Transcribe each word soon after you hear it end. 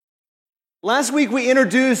Last week we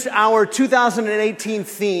introduced our 2018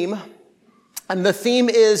 theme, and the theme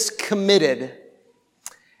is committed.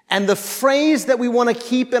 And the phrase that we want to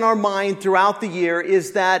keep in our mind throughout the year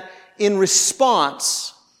is that in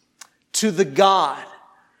response to the God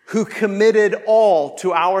who committed all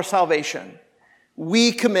to our salvation,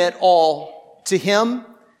 we commit all to Him,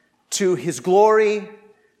 to His glory,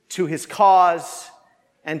 to His cause,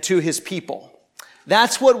 and to His people.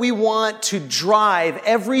 That's what we want to drive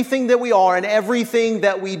everything that we are and everything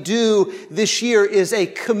that we do this year is a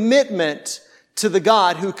commitment to the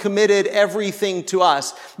God who committed everything to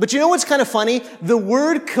us. But you know what's kind of funny? The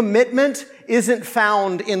word commitment isn't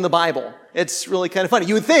found in the Bible. It's really kind of funny.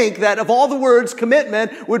 You would think that of all the words,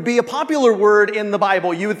 commitment would be a popular word in the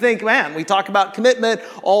Bible. You would think, man, we talk about commitment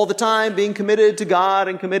all the time, being committed to God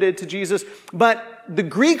and committed to Jesus. But the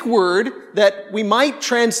Greek word that we might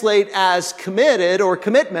translate as committed or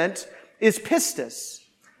commitment is pistis.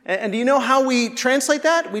 And do you know how we translate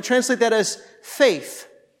that? We translate that as faith.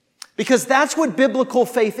 Because that's what biblical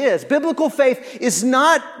faith is. Biblical faith is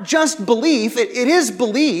not just belief. It is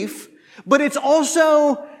belief, but it's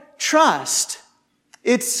also trust.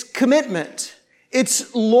 It's commitment.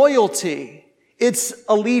 It's loyalty. It's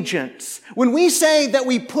allegiance. When we say that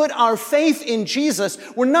we put our faith in Jesus,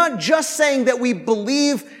 we're not just saying that we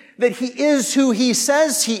believe that He is who He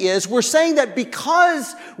says He is. We're saying that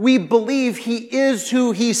because we believe He is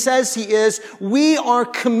who He says He is, we are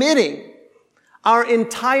committing our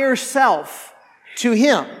entire self to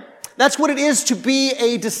Him. That's what it is to be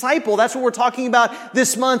a disciple. That's what we're talking about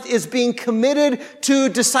this month, is being committed to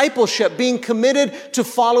discipleship, being committed to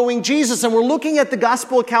following Jesus. And we're looking at the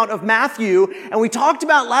gospel account of Matthew, and we talked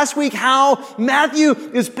about last week how Matthew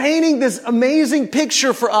is painting this amazing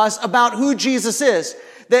picture for us about who Jesus is.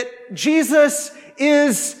 That Jesus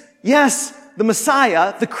is, yes, the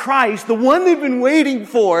Messiah, the Christ, the one they've been waiting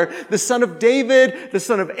for, the son of David, the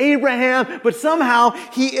son of Abraham, but somehow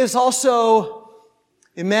He is also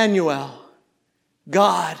Emmanuel,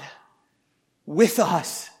 God with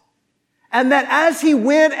us. And that as He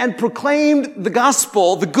went and proclaimed the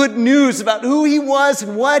gospel, the good news about who He was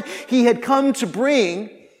and what He had come to bring,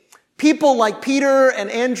 people like Peter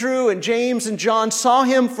and Andrew and James and John saw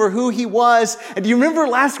Him for who He was. And do you remember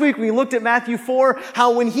last week when we looked at Matthew 4,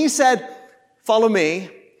 how when He said, "Follow me,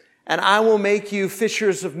 and I will make you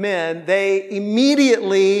fishers of men," they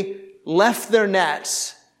immediately left their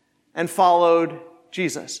nets and followed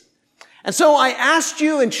Jesus. And so I asked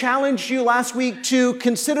you and challenged you last week to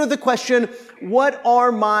consider the question, what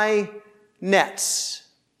are my nets?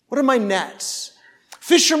 What are my nets?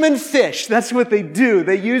 Fishermen fish. That's what they do.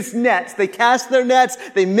 They use nets. They cast their nets.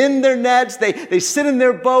 They mend their nets. They sit in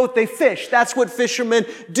their boat. They fish. That's what fishermen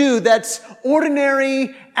do. That's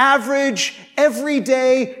ordinary, average,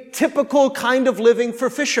 everyday, typical kind of living for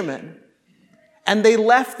fishermen. And they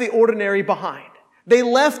left the ordinary behind. They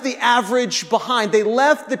left the average behind. They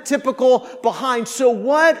left the typical behind. So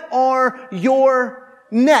what are your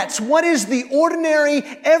nets? What is the ordinary,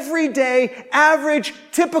 everyday, average,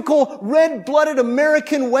 typical, red-blooded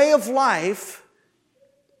American way of life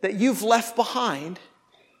that you've left behind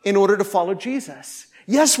in order to follow Jesus?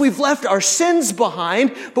 Yes, we've left our sins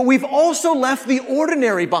behind, but we've also left the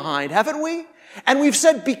ordinary behind, haven't we? And we've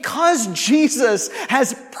said, because Jesus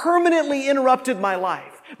has permanently interrupted my life,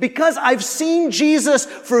 because I've seen Jesus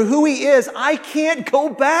for who He is, I can't go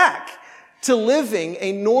back to living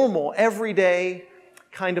a normal, everyday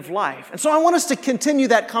kind of life. And so I want us to continue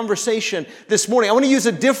that conversation this morning. I want to use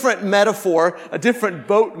a different metaphor, a different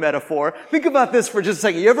boat metaphor. Think about this for just a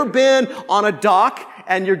second. You ever been on a dock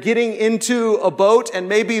and you're getting into a boat and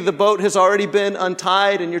maybe the boat has already been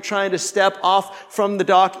untied and you're trying to step off from the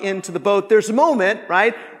dock into the boat? There's a moment,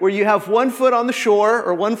 right, where you have one foot on the shore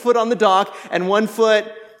or one foot on the dock and one foot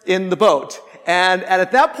in the boat. And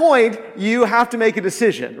at that point, you have to make a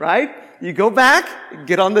decision, right? You go back,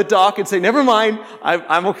 get on the dock and say, never mind,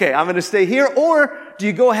 I'm okay, I'm going to stay here. Or do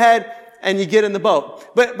you go ahead and you get in the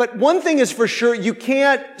boat? But one thing is for sure, you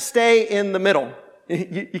can't stay in the middle.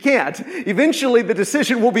 You can't. Eventually, the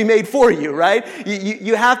decision will be made for you, right?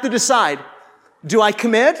 You have to decide, do I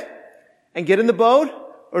commit and get in the boat?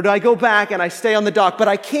 Or do I go back and I stay on the dock? But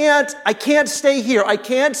I can't stay here. I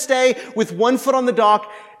can't stay with one foot on the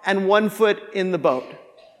dock and one foot in the boat.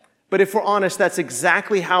 But if we're honest, that's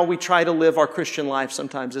exactly how we try to live our Christian life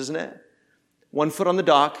sometimes, isn't it? One foot on the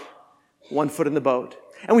dock, one foot in the boat.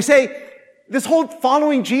 And we say, this whole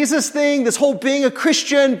following Jesus thing, this whole being a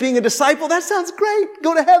Christian, being a disciple, that sounds great.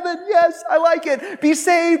 Go to heaven. Yes, I like it. Be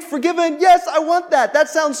saved, forgiven. Yes, I want that. That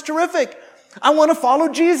sounds terrific. I want to follow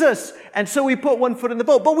Jesus. And so we put one foot in the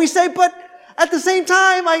boat. But we say, but at the same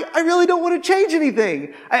time, I really don't want to change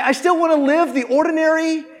anything. I still want to live the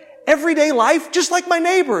ordinary, everyday life just like my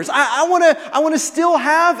neighbors. I want to still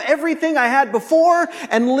have everything I had before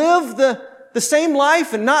and live the same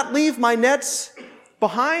life and not leave my nets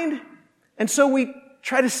behind. And so we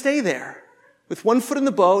try to stay there with one foot in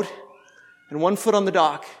the boat and one foot on the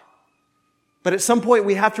dock. But at some point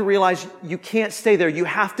we have to realize you can't stay there. You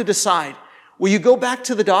have to decide. Will you go back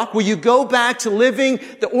to the dock? Will you go back to living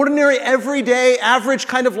the ordinary, everyday, average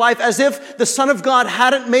kind of life as if the Son of God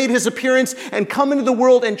hadn't made his appearance and come into the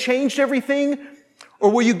world and changed everything?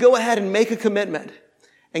 Or will you go ahead and make a commitment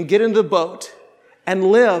and get into the boat and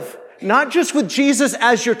live not just with Jesus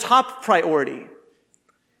as your top priority,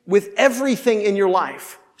 with everything in your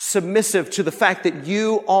life submissive to the fact that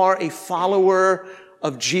you are a follower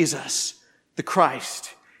of Jesus, the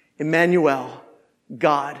Christ, Emmanuel,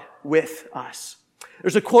 God with us.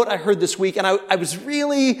 There's a quote I heard this week, and I was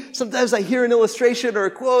really, sometimes I hear an illustration or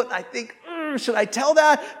a quote, I think, should I tell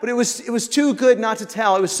that? But it was too good not to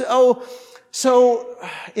tell. It was so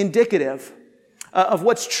indicative of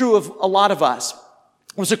what's true of a lot of us.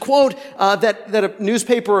 It was a quote that a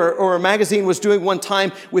newspaper or a magazine was doing one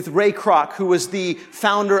time with Ray Kroc, who was the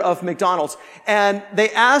founder of McDonald's. And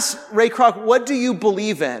they asked Ray Kroc, what do you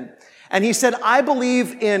believe in? And he said, I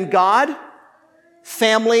believe in God,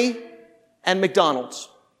 family, and McDonald's.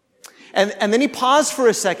 And then he paused for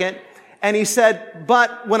a second and he said,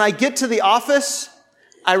 but when I get to the office,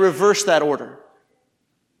 I reverse that order.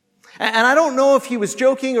 And I don't know if he was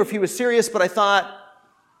joking or if he was serious, but I thought,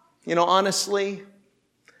 honestly,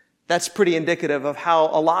 that's pretty indicative of how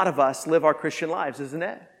a lot of us live our Christian lives, isn't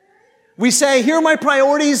it? We say, here are my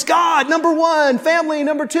priorities, God, number one, family,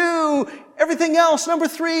 number two, everything else, number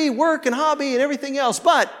three, work and hobby and everything else.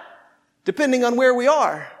 But depending on where we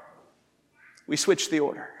are, we switch the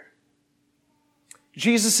order.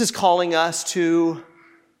 Jesus is calling us to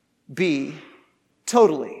be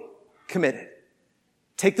totally committed.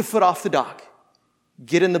 Take the foot off the dock,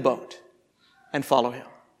 get in the boat, and follow him.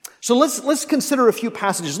 So let's consider a few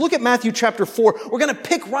passages. Look at Matthew chapter 4. We're going to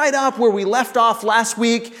pick right up where we left off last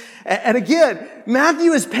week. And again,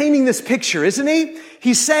 Matthew is painting this picture, isn't he?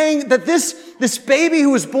 He's saying that this baby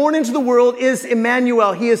who was born into the world is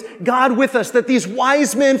Emmanuel. He is God with us. That these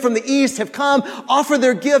wise men from the east have come, offer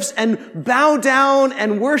their gifts, and bow down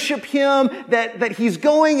and worship him. That he's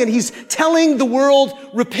going and he's telling the world,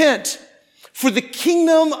 repent, for the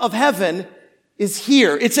kingdom of heaven is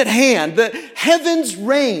here. It's at hand. The heaven's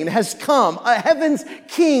reign has come. A heaven's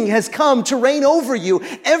king has come to reign over you.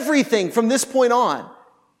 Everything from this point on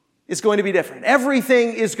is going to be different.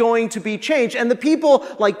 Everything is going to be changed. And the people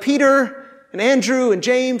like Peter and Andrew and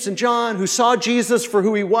James and John who saw Jesus for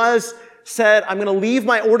who he was said, I'm going to leave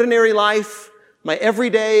my ordinary life, my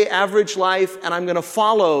everyday average life, and I'm going to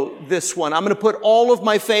follow this one. I'm going to put all of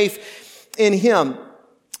my faith in him.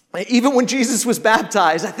 Even when Jesus was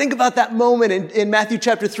baptized, I think about that moment in Matthew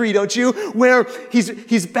chapter 3, don't you? Where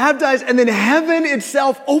he's baptized and then heaven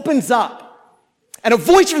itself opens up. And a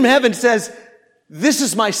voice from heaven says, this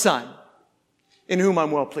is my son, in whom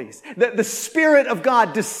I'm well pleased. The Spirit of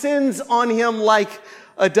God descends on him like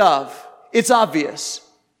a dove. It's obvious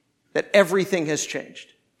that everything has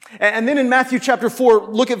changed. And then in Matthew chapter 4,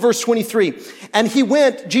 look at verse 23. And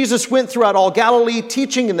Jesus went throughout all Galilee,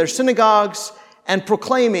 teaching in their synagogues, and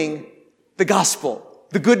proclaiming the gospel,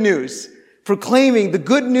 the good news, proclaiming the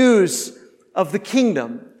good news of the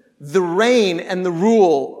kingdom, the reign and the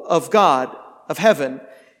rule of God, of heaven.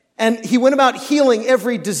 And he went about healing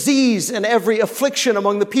every disease and every affliction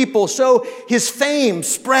among the people. So his fame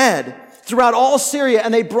spread throughout all Syria,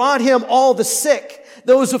 and they brought him all the sick,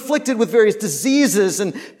 those afflicted with various diseases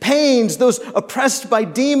and pains, those oppressed by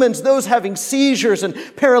demons, those having seizures and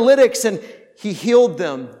paralytics, and he healed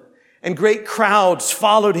them. And great crowds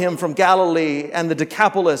followed him from Galilee and the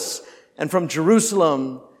Decapolis and from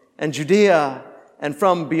Jerusalem and Judea and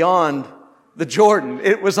from beyond the Jordan.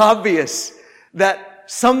 It was obvious that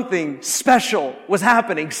something special was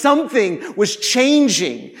happening. Something was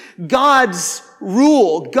changing. God's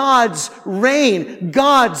rule, God's reign,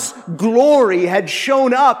 God's glory had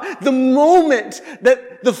shown up. The moment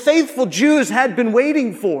that the faithful Jews had been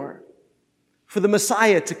waiting for the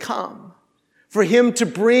Messiah to come. For him to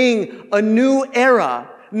bring a new era,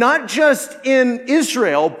 not just in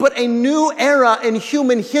Israel, but a new era in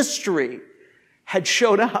human history had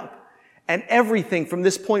showed up. And everything from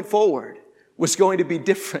this point forward was going to be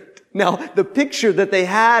different. Now, the picture that they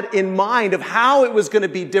had in mind of how it was going to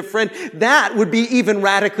be different, that would be even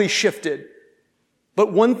radically shifted.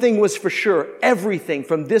 But one thing was for sure, everything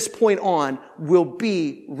from this point on will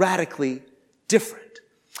be radically different.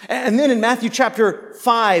 And then in Matthew chapter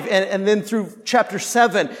 5 and then through chapter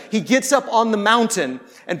 7, he gets up on the mountain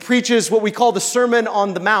and preaches what we call the Sermon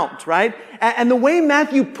on the Mount, right? And the way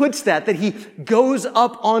Matthew puts that he goes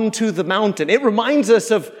up onto the mountain, it reminds us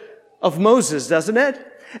of Moses, doesn't it?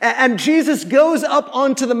 And Jesus goes up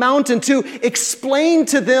onto the mountain to explain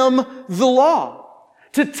to them the law,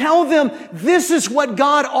 to tell them this is what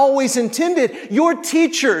God always intended. Your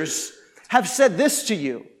teachers have said this to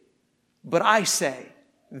you, but I say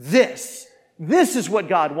this. This is what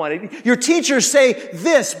God wanted. Your teachers say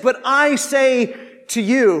this, but I say to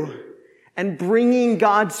you, and bringing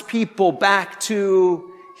God's people back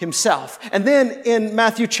to himself. And then in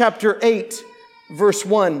Matthew chapter 8, verse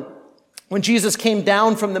 1, when Jesus came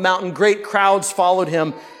down from the mountain, great crowds followed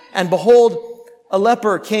him, and behold, a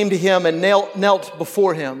leper came to him and knelt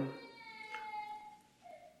before him.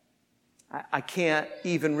 I can't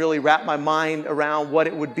even really wrap my mind around what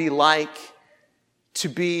it would be like to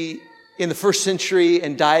be in the first century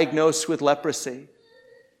and diagnosed with leprosy.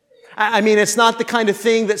 I mean, it's not the kind of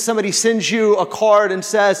thing that somebody sends you a card and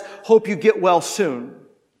says, hope you get well soon.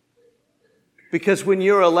 Because when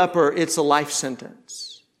you're a leper, it's a life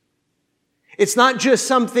sentence. It's not just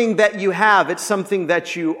something that you have, it's something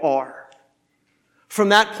that you are. From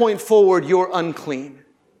that point forward, you're unclean.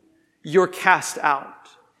 You're cast out.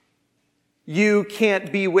 You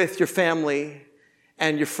can't be with your family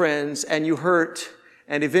and your friends, and you hurt,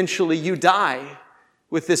 and eventually you die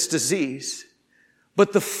with this disease.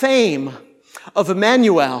 But the fame of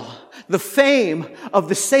Emmanuel, the fame of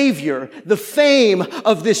the Savior, the fame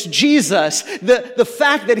of this Jesus, the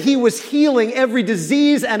fact that he was healing every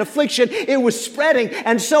disease and affliction, it was spreading.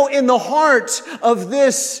 And so in the heart of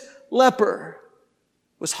this leper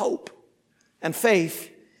was hope and faith.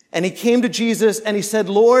 And he came to Jesus and he said,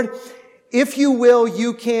 Lord, if you will,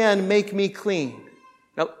 you can make me clean.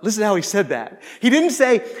 Now, listen to how he said that. He didn't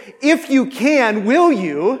say, if you can, will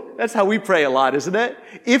you? That's how we pray a lot, isn't it?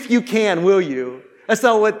 If you can, will you? That's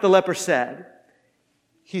not what the leper said.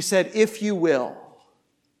 He said, if you will,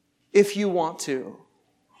 if you want to,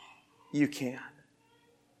 you can.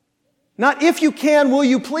 Not if you can, will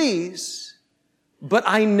you please? But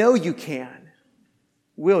I know you can.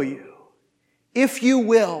 Will you? If you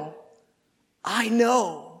will, I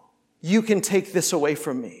know you can take this away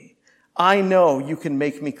from me. I know you can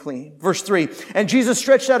make me clean. Verse 3, and Jesus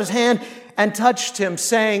stretched out his hand and touched him,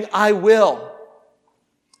 saying, I will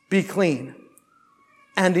be clean.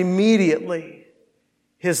 And immediately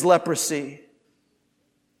his leprosy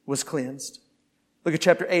was cleansed. Look at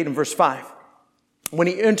chapter 8 and verse 5. When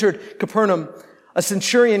he entered Capernaum, a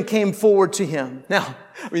centurion came forward to him. Now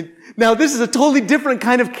this is a totally different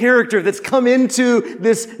kind of character that's come into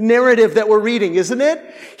this narrative that we're reading, isn't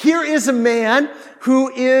it? Here is a man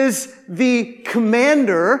who is the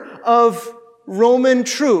commander of Roman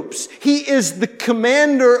troops. He is the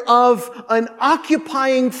commander of an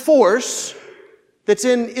occupying force that's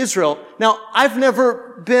in Israel. Now, I've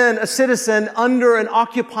never been a citizen under an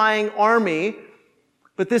occupying army,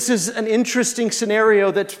 but this is an interesting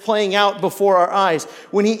scenario that's playing out before our eyes.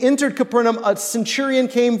 When he entered Capernaum, a centurion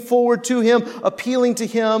came forward to him, appealing to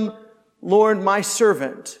him, Lord, my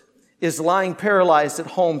servant is lying paralyzed at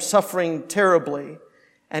home, suffering terribly.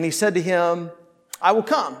 And he said to him, I will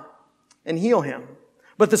come and heal him.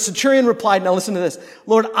 But the centurion replied, now listen to this,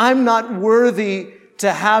 Lord, I'm not worthy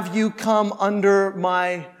to have you come under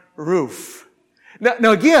my roof.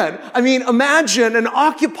 Now again, I mean, imagine an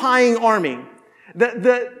occupying army.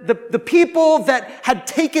 The people that had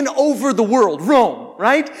taken over the world, Rome,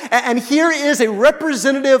 right? And here is a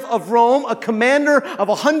representative of Rome, a commander of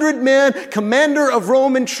 100 men, commander of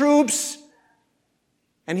Roman troops.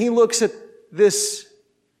 And he looks at this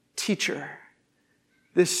teacher,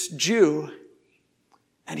 this Jew,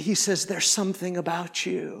 and he says, there's something about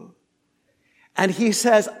you. And he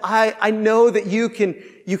says, I know that you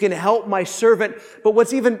can help my servant. But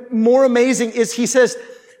what's even more amazing is he says,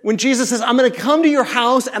 when Jesus says, I'm going to come to your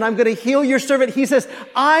house and I'm going to heal your servant, he says,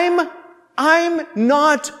 I'm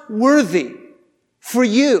not worthy for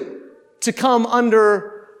you to come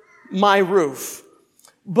under my roof.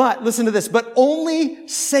 But listen to this, but only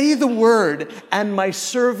say the word and my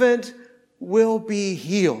servant will be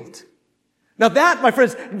healed. Now that, my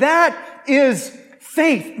friends, that is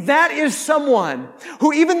faith. That is someone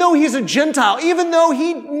who, even though he's a Gentile, even though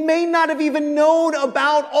he may not have even known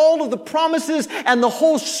about all of the promises and the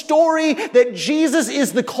whole story that Jesus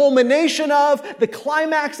is the culmination of, the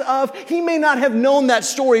climax of, he may not have known that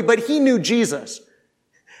story, but he knew Jesus.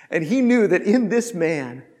 And he knew that in this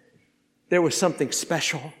man, there was something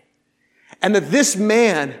special. And that this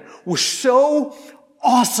man was so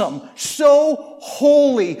awesome, so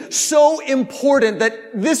holy, so important that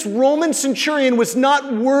this Roman centurion was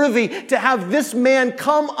not worthy to have this man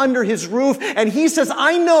come under his roof. And he says,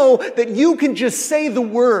 I know that you can just say the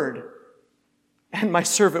word and my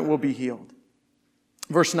servant will be healed.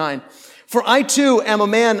 Verse 9, for I too am a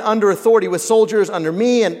man under authority with soldiers under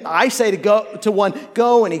me, and I say to one,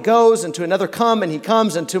 go, and he goes, and to another, come, and he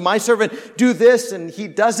comes, and to my servant, do this, and he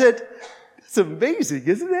does it. It's amazing,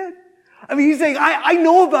 isn't it? I mean, he's saying, I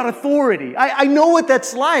know about authority. I know what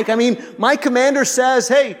that's like. I mean, my commander says,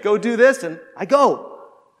 hey, go do this, and I go.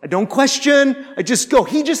 I don't question, I just go.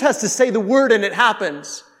 He just has to say the word and it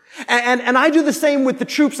happens. And I do the same with the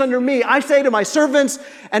troops under me. I say to my servants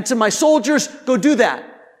and to my soldiers, go do that.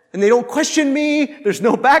 And they don't question me. There's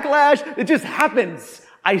no backlash. It just happens.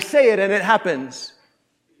 I say it and it happens.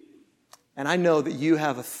 And I know that you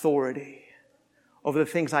have authority over the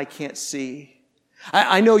things I can't see.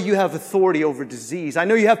 I know you have authority over disease. I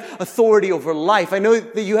know you have authority over life. I know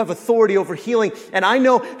that you have authority over healing. And I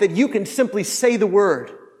know that you can simply say the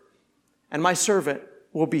word and my servant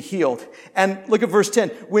will be healed. And look at verse 10.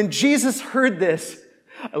 When Jesus heard this,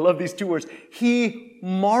 I love these two words, he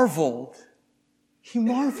marveled. He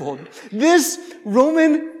marveled. This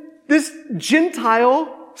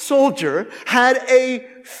Gentile soldier had a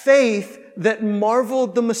faith that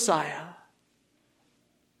marveled the Messiah.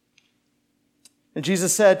 And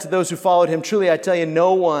Jesus said to those who followed him, truly I tell you,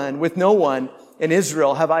 with no one in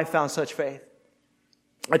Israel have I found such faith.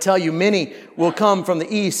 I tell you, many will come from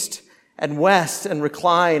the east and west and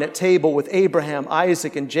recline at table with Abraham,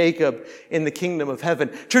 Isaac, and Jacob in the kingdom of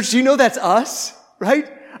heaven. Church, do you know that's us, right?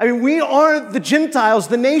 I mean, we are the Gentiles,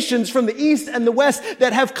 the nations from the east and the west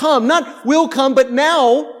that have come, not will come, but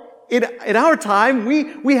now in our time,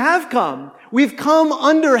 we have come. We've come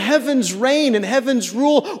under heaven's reign and heaven's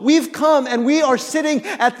rule. We've come and we are sitting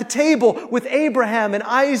at the table with Abraham and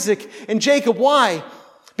Isaac and Jacob. Why?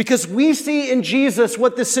 Because we see in Jesus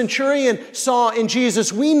what the centurion saw in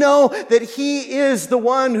Jesus. We know that he is the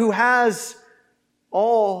one who has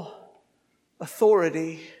all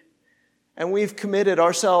authority. And we've committed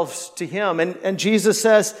ourselves to him. And Jesus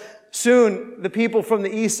says, soon the people from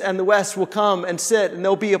the east and the west will come and sit, and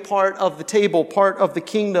they'll be a part of the table, part of the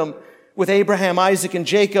kingdom with Abraham, Isaac, and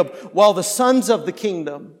Jacob, while the sons of the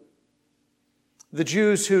kingdom, the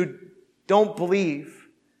Jews who don't believe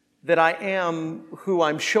that I am who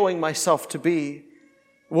I'm showing myself to be,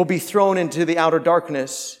 will be thrown into the outer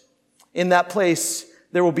darkness. In that place,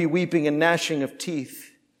 there will be weeping and gnashing of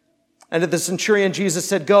teeth. And to the centurion, Jesus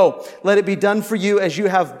said, go, let it be done for you as you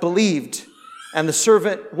have believed. And the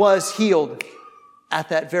servant was healed at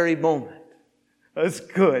that very moment. That's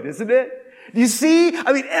good, isn't it? You see,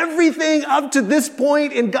 I mean, everything up to this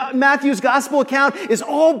point in Matthew's gospel account is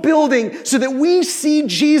all building so that we see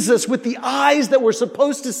Jesus with the eyes that we're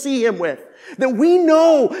supposed to see him with. That we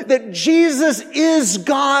know that Jesus is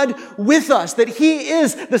God with us, that he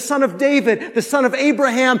is the son of David, the son of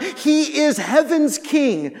Abraham. He is heaven's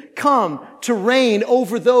king, come to reign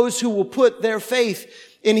over those who will put their faith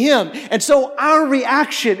in him. And so our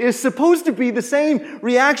reaction is supposed to be the same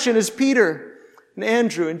reaction as Peter and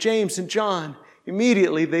Andrew and James and John.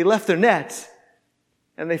 Immediately they left their nets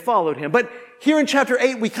and they followed him. But here in chapter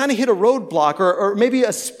 8, we kind of hit a roadblock or maybe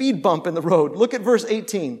a speed bump in the road. Look at verse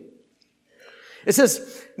 18. It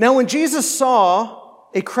says, now when Jesus saw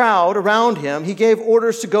a crowd around him, he gave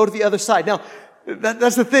orders to go to the other side. Now,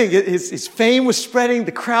 that's the thing. His fame was spreading.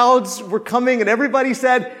 The crowds were coming and everybody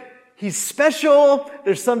said, he's special.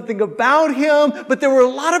 There's something about him. But there were a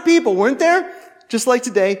lot of people, weren't there? Just like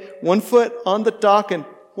today, 1 foot on the dock and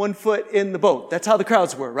 1 foot in the boat. That's how the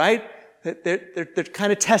crowds were, right? They're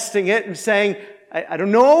kind of testing it and saying, I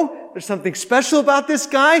don't know, there's something special about this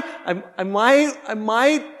guy. I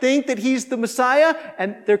might think that he's the Messiah.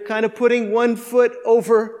 And they're kind of putting 1 foot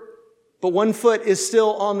over, but 1 foot is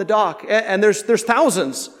still on the dock. And there's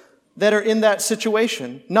thousands that are in that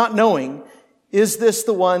situation, not knowing, is this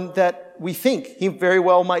the one that we think he very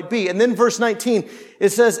well might be? And then verse 19, it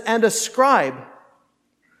says, and a scribe.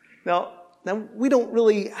 Now we don't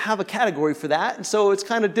really have a category for that, and so it's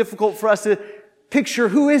kind of difficult for us to picture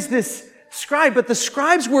who is this scribe. But the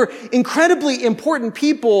scribes were incredibly important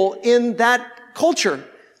people in that culture.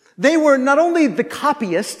 They were not only the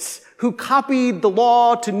copyists who copied the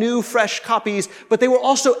law to new, fresh copies, but they were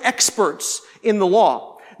also experts in the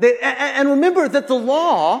law. And remember that the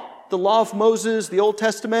law of Moses, the Old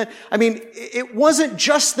Testament, I mean, it wasn't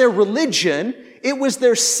just their religion, it was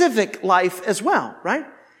their civic life as well, right?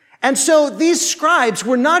 And so these scribes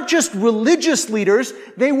were not just religious leaders,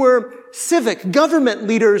 they were civic government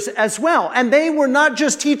leaders as well. And they were not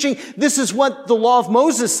just teaching, this is what the law of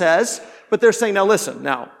Moses says, But they're saying, now listen,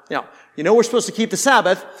 we're supposed to keep the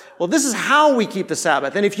Sabbath. Well, this is how we keep the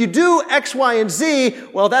Sabbath. And if you do X, Y, and Z,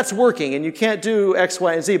 well, that's working, and you can't do X,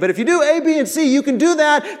 Y, and Z. But if you do A, B, and C, you can do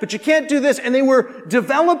that, but you can't do this. And they were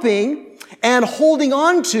developing and holding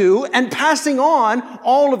on to and passing on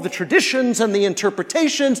all of the traditions and the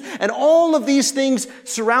interpretations and all of these things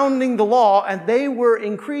surrounding the law, and they were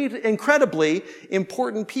incredibly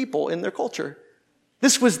important people in their culture.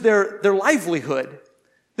 This was their livelihood.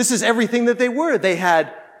 This is everything that they were. They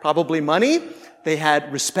had probably money, they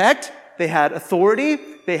had respect, they had authority,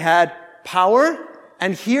 they had power,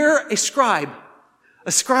 and here a scribe.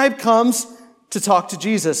 A scribe comes to talk to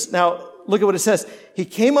Jesus. Now, look at what it says. He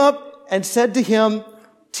came up and said to him,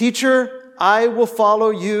 "Teacher, I will follow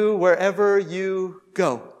you wherever you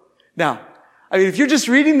go." Now, if you're just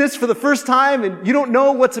reading this for the first time and you don't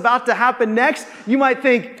know what's about to happen next, you might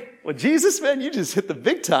think, well, Jesus, man, you just hit the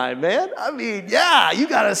big time, man. You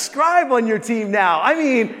got a scribe on your team now.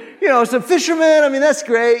 Some fishermen, that's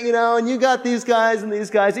great, and you got these guys and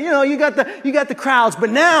these guys, you got the crowds,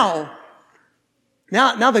 but now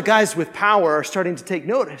the guys with power are starting to take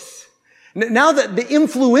notice. Now that the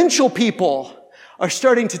influential people are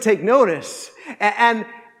starting to take notice, and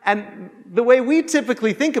the way we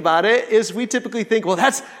typically think about it is we typically think, well,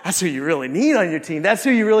 that's who you really need on your team. That's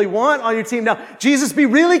who you really want on your team. Now, Jesus, be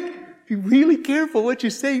really careful what you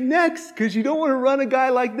say next, because you don't want to run a guy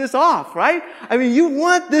like this off, right? You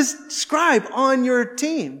want this scribe on your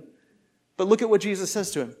team. But look at what Jesus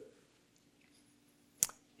says to him.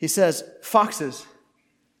 He says, "Foxes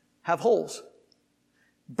have holes.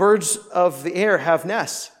 Birds of the air have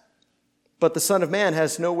nests, but the Son of Man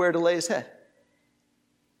has nowhere to lay his head."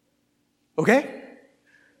 Okay?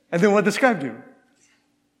 And then what does the scribe do?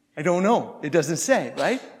 I don't know. It doesn't say,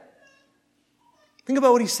 right? Think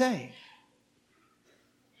about what he's saying.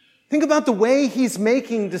 Think about the way he's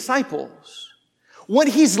making disciples. What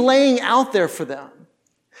he's laying out there for them.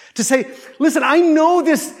 To say, listen, I know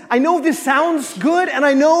this sounds good, and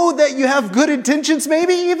I know that you have good intentions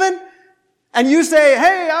maybe even. And you say,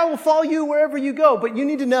 hey, I will follow you wherever you go. But you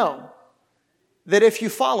need to know that if you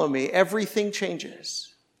follow me, everything changes.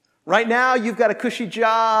 Right now, you've got a cushy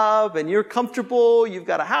job, and you're comfortable, you've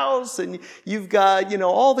got a house, and you've got,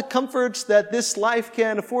 all the comforts that this life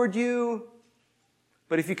can afford you.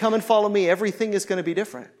 But if you come and follow me, everything is going to be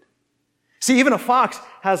different. See, even a fox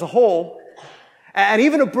has a hole, and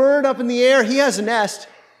even a bird up in the air, he has a nest.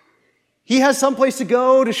 He has someplace to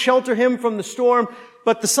go to shelter him from the storm,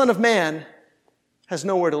 but the Son of Man has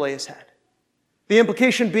nowhere to lay his head. The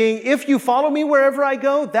implication being, if you follow me wherever I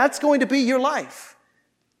go, that's going to be your life.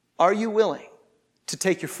 Are you willing to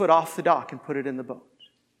take your foot off the dock and put it in the boat?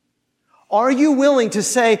 Are you willing to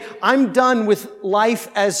say, I'm done with life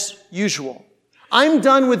as usual? I'm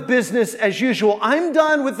done with business as usual. I'm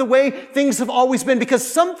done with the way things have always been, because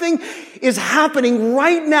something is happening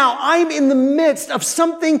right now. I'm in the midst of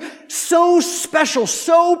something so special,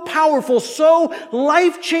 so powerful, so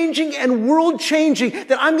life-changing and world-changing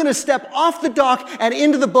that I'm going to step off the dock and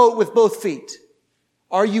into the boat with both feet.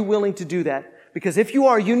 Are you willing to do that? Because if you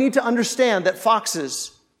are, you need to understand that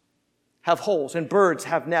foxes have holes and birds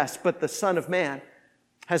have nests, but the Son of Man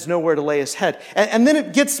has nowhere to lay his head. And then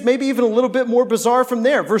it gets maybe even a little bit more bizarre from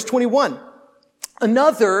there. Verse 21.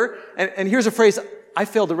 Another, and here's a phrase I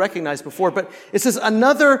failed to recognize before, but it says,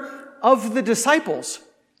 another of the disciples.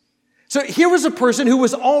 So here was a person who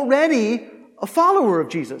was already a follower of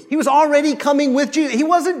Jesus. He was already coming with Jesus. He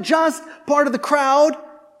wasn't just part of the crowd.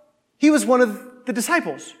 He was one of the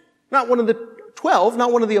disciples. Not one of the 12,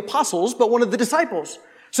 not one of the apostles, but one of the disciples.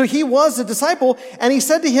 So he was a disciple, and he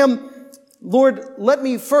said to him, Lord, let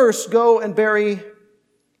me first go and bury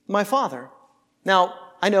my father. Now,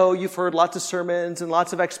 I know you've heard lots of sermons and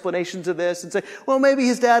lots of explanations of this and say, well, maybe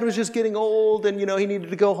his dad was just getting old and, he needed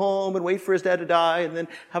to go home and wait for his dad to die and then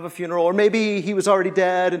have a funeral. Or maybe he was already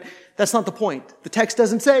dead, and that's not the point. The text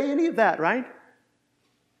doesn't say any of that, right?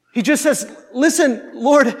 He just says, listen,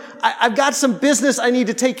 Lord, I've got some business I need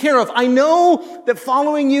to take care of. I know that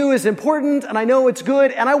following you is important, and I know it's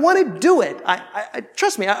good, and I want to do it.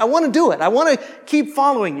 Trust me, I want to do it. I want to keep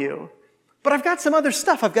following you. But I've got some other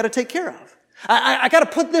stuff I've got to take care of. I got to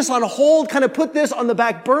put this on hold, kind of put this on the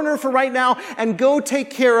back burner for right now, and go take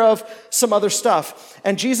care of some other stuff.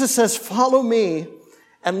 And Jesus says, follow me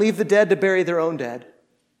and leave the dead to bury their own dead.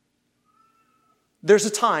 There's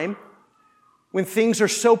a time when things are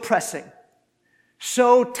so pressing,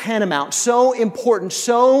 so tantamount, so important,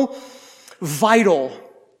 so vital,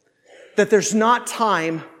 that there's not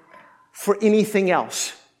time for anything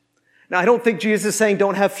else. Now, I don't think Jesus is saying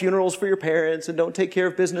don't have funerals for your parents and don't take care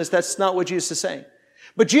of business. That's not what Jesus is saying.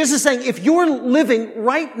 But Jesus is saying, if you're living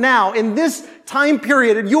right now in this time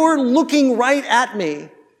period and you're looking right at me,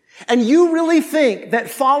 and you really think that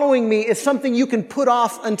following me is something you can put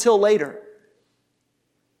off until later,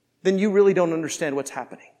 then you really don't understand what's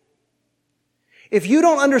happening. If you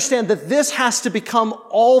don't understand that this has to become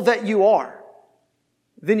all that you are,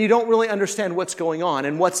 then you don't really understand what's going on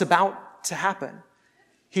and what's about to happen.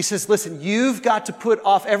 He says, listen, you've got to put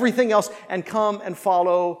off everything else and come and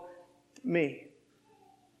follow me.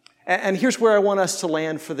 And here's where I want us to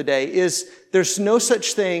land for the day, is there's no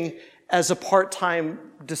such thing as a part-time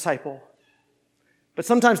disciple. But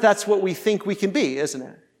sometimes that's what we think we can be, isn't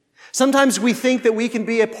it? Sometimes we think that we can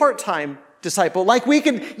be a part-time disciple. Like we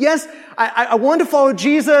can, yes, I want to follow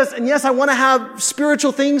Jesus, and yes, I want to have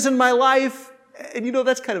spiritual things in my life. And you know,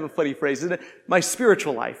 that's kind of a funny phrase, isn't it? My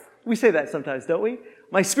spiritual life. We say that sometimes, don't we?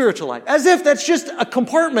 My spiritual life. As if that's just a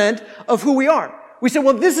compartment of who we are. We say,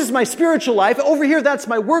 well, this is my spiritual life. Over here, that's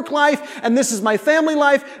my work life, and this is my family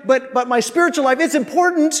life. But my spiritual life, it's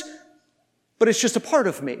important, but it's just a part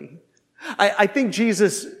of me. I think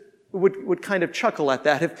Jesus would kind of chuckle at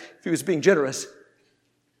that if he was being generous.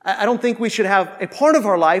 I don't think we should have a part of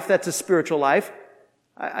our life that's a spiritual life.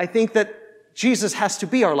 I think that Jesus has to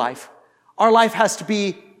be our life. Our life has to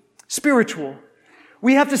be spiritual.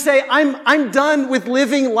 We have to say, I'm done with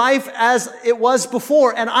living life as it was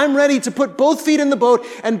before, and I'm ready to put both feet in the boat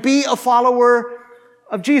and be a follower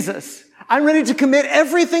of Jesus. I'm ready to commit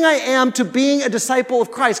everything I am to being a disciple of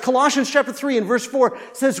Christ. Colossians chapter 3 and verse 4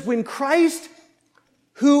 says, when Christ,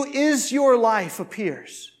 who is your life,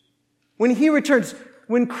 appears, when he returns,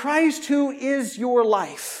 when Christ, who is your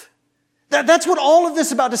life. That's what all of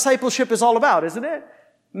this about discipleship is all about, isn't it?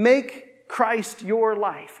 Make Christ your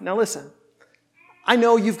life. Now listen. I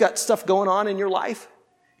know you've got stuff going on in your life.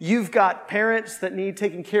 You've got parents that need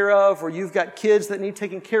taken care of, or you've got kids that need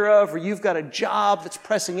taken care of, or you've got a job that's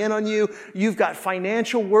pressing in on you. You've got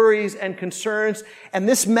financial worries and concerns. And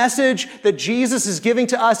this message that Jesus is giving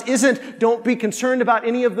to us isn't, don't be concerned about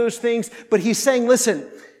any of those things, but he's saying, listen,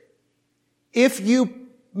 if you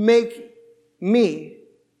make me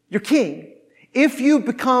your king, if you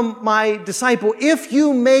become my disciple, if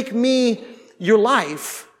you make me your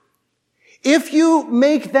life, if you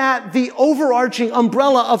make that the overarching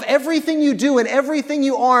umbrella of everything you do and everything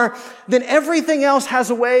you are, then everything else has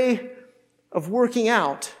a way of working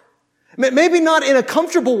out. Maybe not in a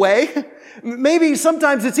comfortable way. Maybe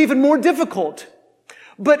sometimes it's even more difficult.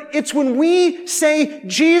 But it's when we say,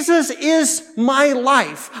 Jesus is my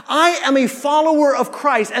life. I am a follower of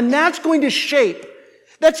Christ, and that's going to shape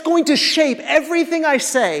everything I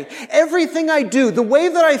say, everything I do, the way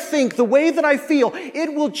that I think, the way that I feel.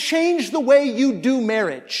 It will change the way you do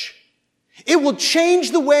marriage. It will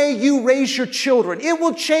change the way you raise your children. It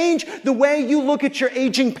will change the way you look at your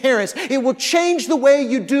aging parents. It will change the way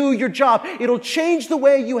you do your job. It'll change the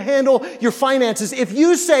way you handle your finances. If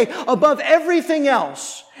you say, above everything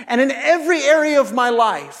else, and in every area of my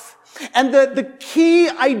life, and the key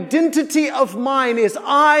identity of mine is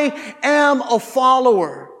I am a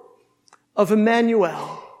follower of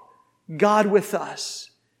Emmanuel, God with us,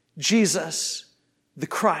 Jesus, the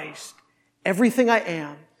Christ. Everything I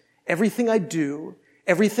am, everything I do,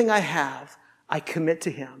 everything I have, I commit to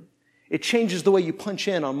him. It changes the way you punch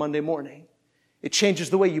in on Monday morning. It changes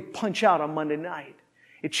the way you punch out on Monday night.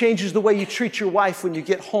 It changes the way you treat your wife when you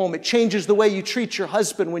get home. It changes the way you treat your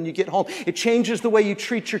husband when you get home. It changes the way you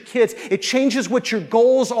treat your kids. It changes what your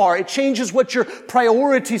goals are. It changes what your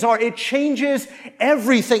priorities are. It changes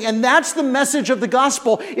everything. And that's the message of the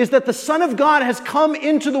gospel, is that the Son of God has come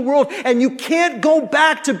into the world, and you can't go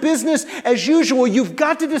back to business as usual. You've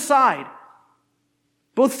got to decide.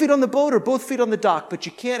 Both feet on the boat or both feet on the dock, but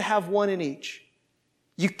you can't have one in each.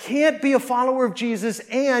 You can't be a follower of Jesus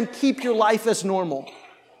and keep your life as normal.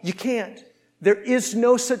 You can't. There is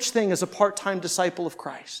no such thing as a part-time disciple of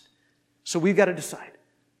Christ. So we've got to decide,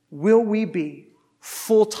 will we be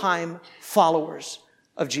full-time followers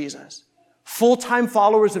of Jesus? Full-time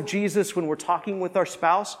followers of Jesus when we're talking with our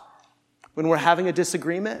spouse, when we're having a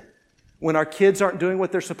disagreement, when our kids aren't doing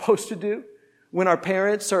what they're supposed to do, when our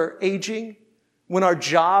parents are aging, when our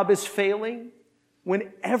job is failing,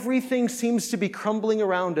 when everything seems to be crumbling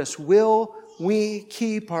around us. Will we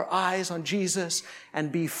keep our eyes on Jesus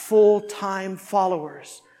and be full-time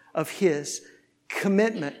followers of his?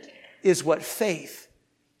 Commitment is what faith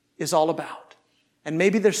is all about. And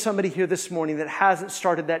maybe there's somebody here this morning that hasn't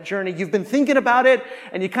started that journey. You've been thinking about it,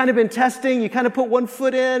 and you've kind of been testing. You kind of put one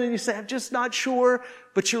foot in, and you say, I'm just not sure,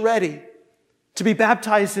 but you're ready to be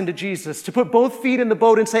baptized into Jesus, to put both feet in the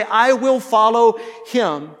boat and say, I will follow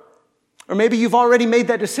him. Or maybe you've already made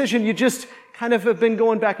that decision. You just kind of have been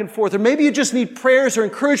going back and forth. Or maybe you just need prayers or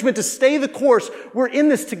encouragement to stay the course. We're in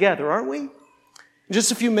this together, aren't we? In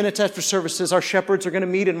just a few minutes after services, our shepherds are going to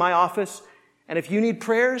meet in my office. And if you need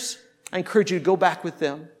prayers, I encourage you to go back with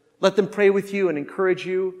them. Let them pray with you and encourage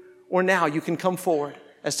you. Or now you can come forward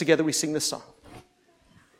as together we sing this song.